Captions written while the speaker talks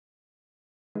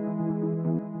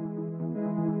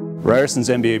Ryerson's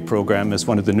MBA program is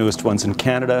one of the newest ones in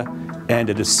Canada,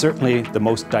 and it is certainly the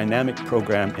most dynamic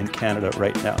program in Canada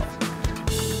right now.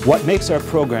 What makes our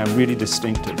program really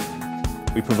distinctive?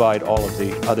 We provide all of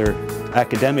the other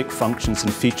academic functions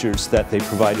and features that they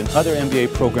provide in other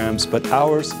MBA programs, but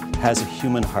ours has a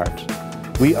human heart.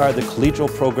 We are the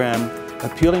collegial program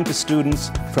appealing to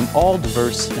students from all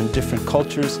diverse and different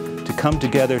cultures to come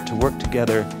together, to work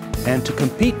together, and to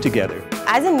compete together.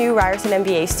 As a new Ryerson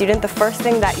MBA student, the first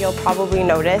thing that you'll probably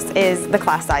notice is the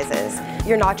class sizes.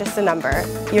 You're not just a number,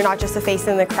 you're not just a face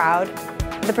in the crowd.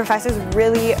 The professors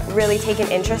really take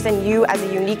an interest in you as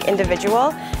a unique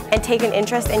individual and take an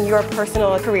interest in your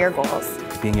personal career goals.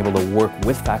 Being able to work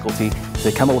with faculty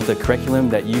to come up with a curriculum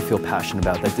that you feel passionate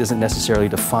about, that isn't necessarily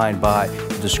defined by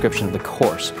the description of the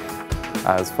course.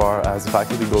 As far as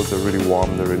faculty goes, they're really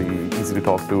warm, they're really easy to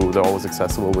talk to, they're always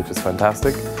accessible, which is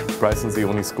fantastic. Ryerson's the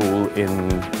only school in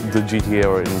the GTA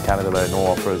or in Canada that I know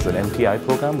offers an MTI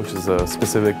program, which is a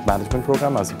specific management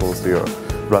program as opposed to your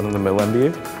run-of-the-mill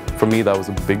MBA. For me, that was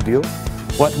a big deal.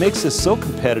 What makes us so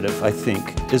competitive, I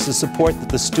think, is the support that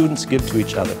the students give to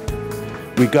each other.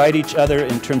 We guide each other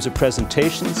in terms of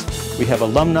presentations. We have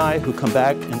alumni who come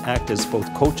back and act as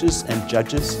both coaches and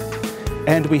judges.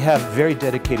 And we have very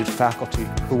dedicated faculty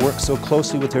who work so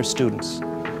closely with their students.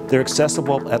 They're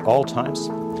accessible at all times,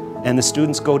 and the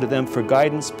students go to them for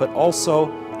guidance, but also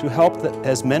to help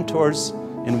as mentors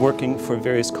in working for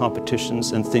various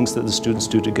competitions and things that the students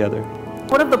do together.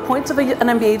 One of the points of an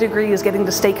MBA degree is getting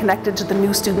to stay connected to the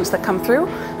new students that come through.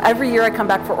 Every year I come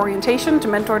back for orientation to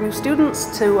mentor new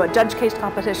students, to judge case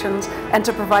competitions, and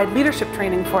to provide leadership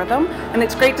training for them. And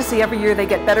it's great to see every year they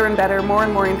get better and better, more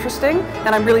and more interesting,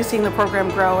 and I'm really seeing the program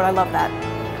grow, and I love that.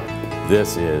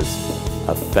 This is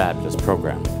a fabulous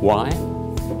program. Why?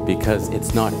 Because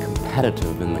it's not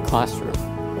competitive in the classroom.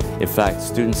 In fact,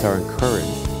 students are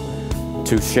encouraged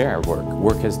to share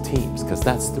work as teams, because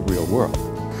that's the real world.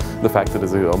 The fact that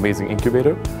it's an amazing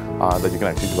incubator, that you can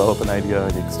actually develop an idea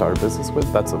and you can start a business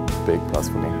with, that's a big plus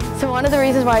for me. So one of the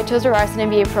reasons why I chose the Ryerson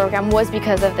MBA program was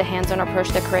because of the hands-on approach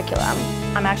to the curriculum.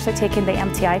 I'm actually taking the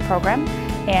MTI program,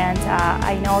 and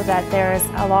I know that there's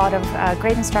a lot of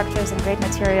great instructors and great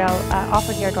material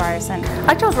offered here at Ryerson.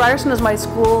 I chose Ryerson as my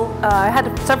school. I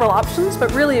had several options,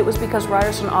 but really it was because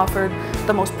Ryerson offered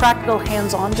the most practical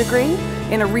hands-on degree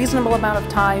in a reasonable amount of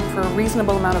time for a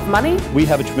reasonable amount of money. We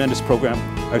have a tremendous program.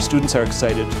 Our students are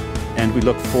excited, and we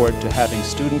look forward to having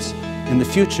students in the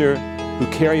future who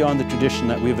carry on the tradition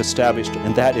that we've established,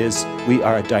 and that is we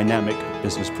are a dynamic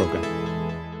business program.